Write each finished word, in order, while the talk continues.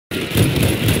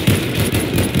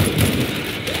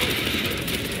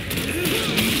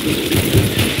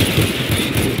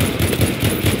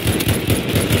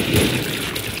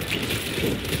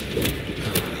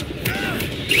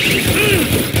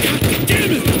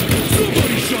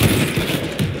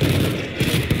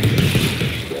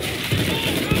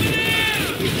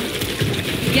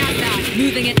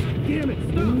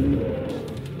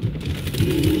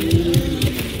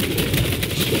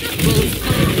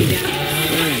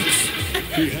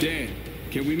Dan,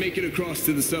 can we make it across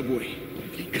to the subway?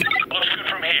 Looks good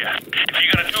from here. If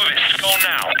you're gonna do this, go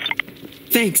now.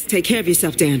 Thanks. Take care of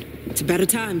yourself, Dan. To better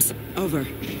times. Over.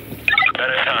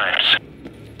 Better times.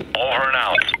 Over and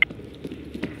out.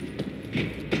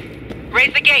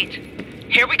 Raise the gate.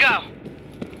 Here we go.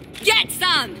 Get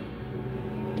some!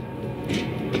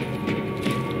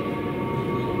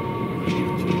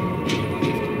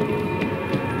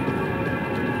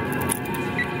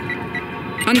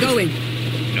 I'm going.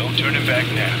 No turning back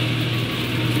now.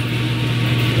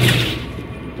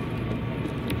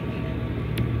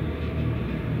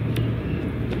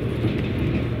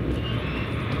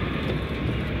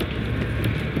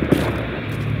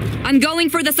 I'm going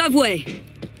for the subway.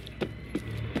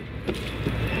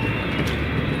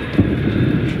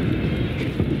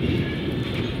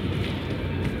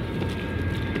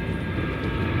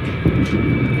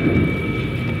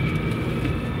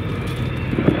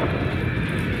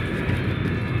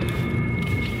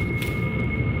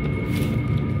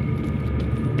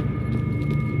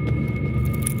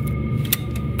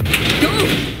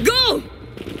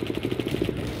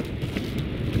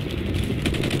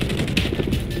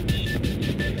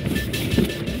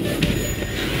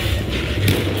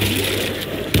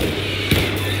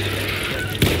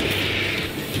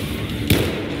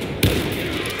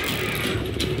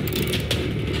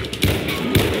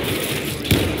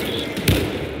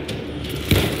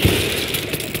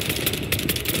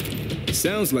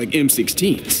 Sounds like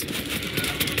M16s.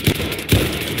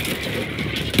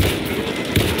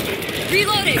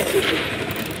 Reloading!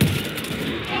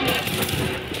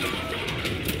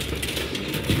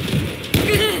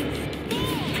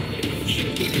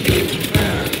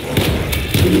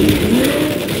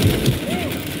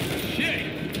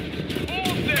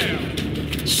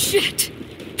 Shit!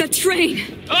 The train!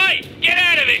 Hey! Get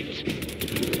out of it!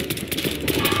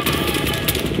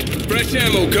 Fresh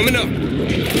ammo coming up.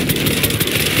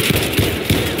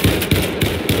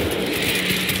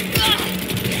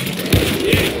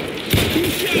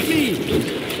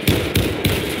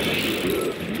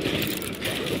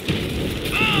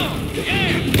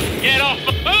 Get off!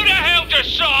 Who the hell just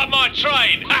shot at my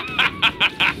train?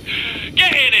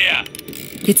 Get in here!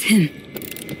 It's him.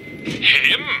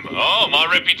 Him? Oh, my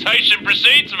reputation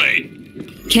precedes me.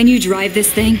 Can you drive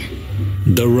this thing?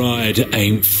 The ride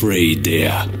ain't free,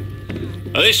 dear.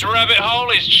 This rabbit hole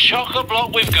is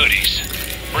chock-a-block with goodies.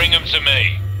 Bring them to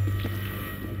me.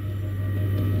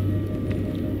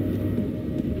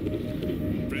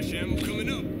 Fresh ammo coming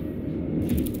up.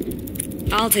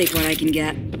 I'll take what I can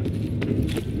get.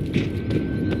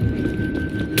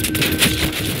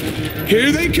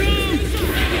 Here they come!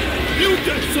 You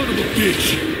that son of a bitch!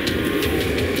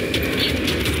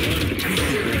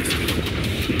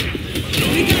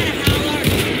 We got it, Howler!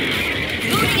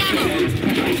 Loading ammo!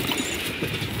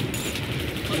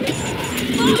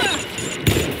 Bomber!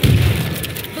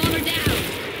 Bomber down!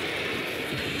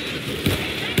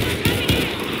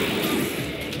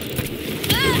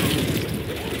 Ah!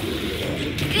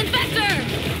 Infector!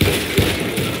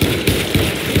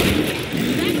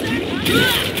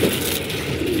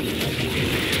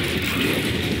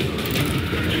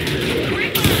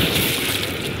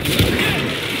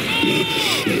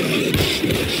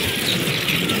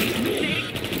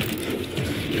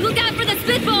 Look out for the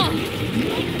spitball!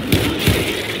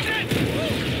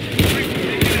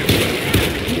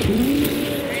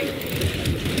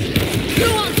 Who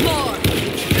wants more?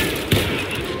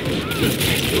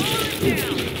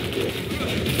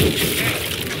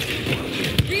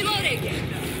 Reloading!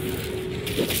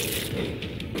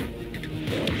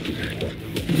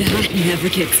 That never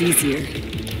gets easier.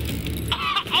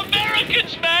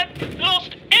 Americans, man!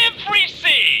 Lost every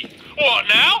sea! What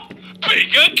now?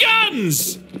 Bigger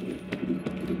guns!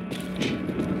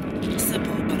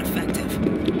 Simple but effective.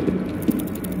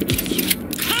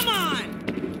 Come on!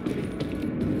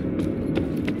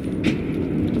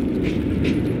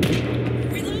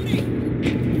 Reloading!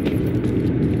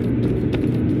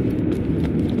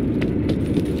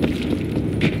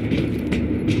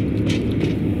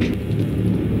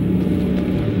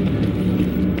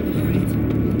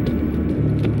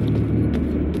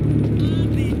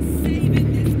 I've been saving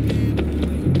this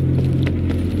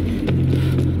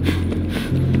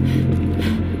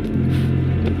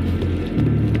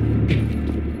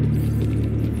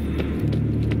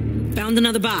Found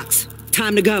another box.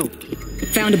 Time to go.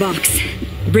 Found a box.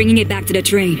 Bringing it back to the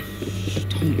train.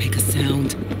 Don't make a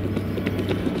sound.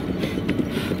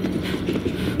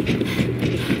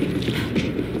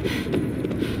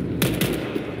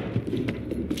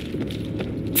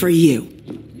 For you.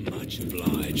 Much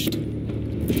obliged.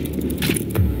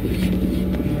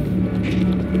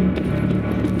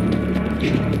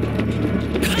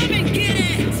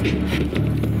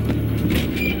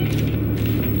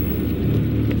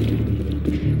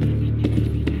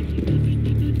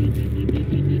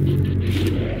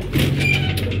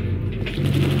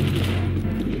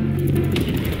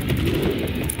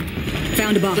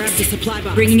 Found a box. Grab the supply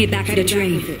box. Bringing it back to the Heading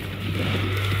train. with it.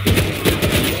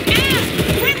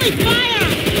 Friendly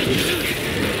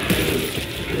fire!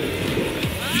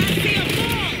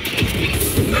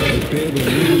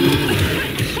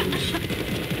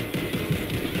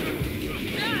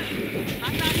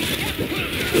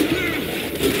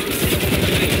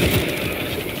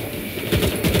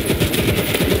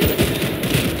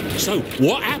 So,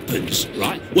 what happens,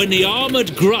 right, when the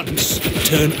armoured grunts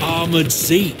turn armoured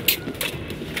Zeke?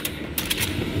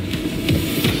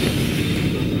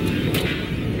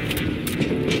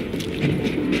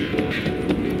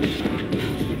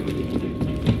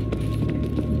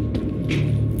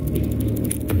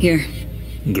 Here.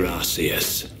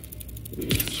 Gracias.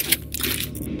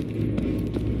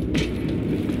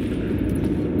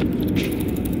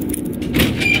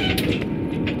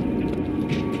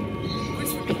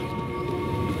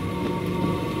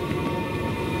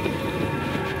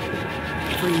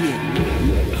 For you.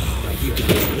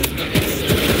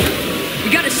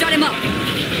 We gotta shut him up!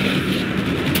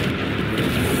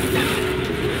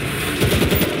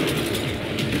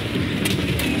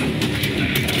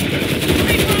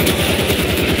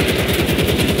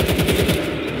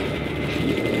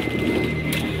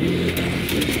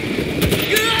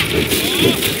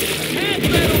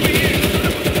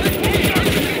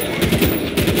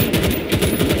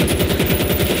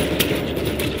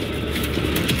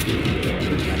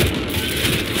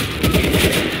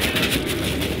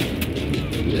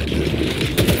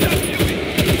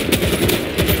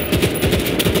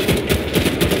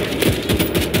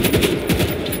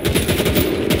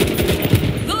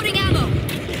 Loading ammo!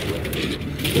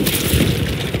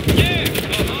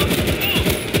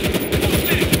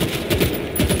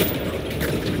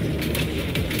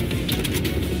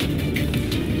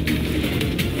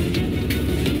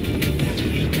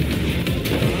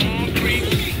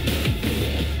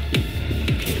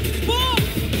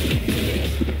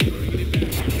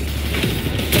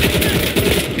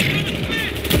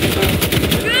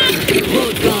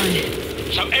 Bullet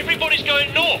gone. So everybody's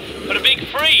going north for the big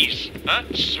freeze. Huh?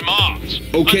 Smart.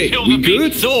 Okay, Until we the big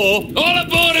good? thaw. All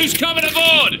aboard who's coming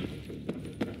aboard!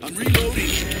 I'm reloading.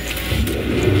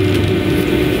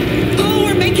 Oh,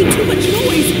 we're making too much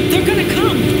noise. They're gonna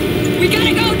come. We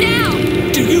gotta go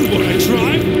now! Do you want to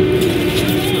try?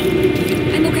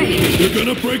 I'm okay. They're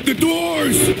gonna break the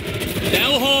doors!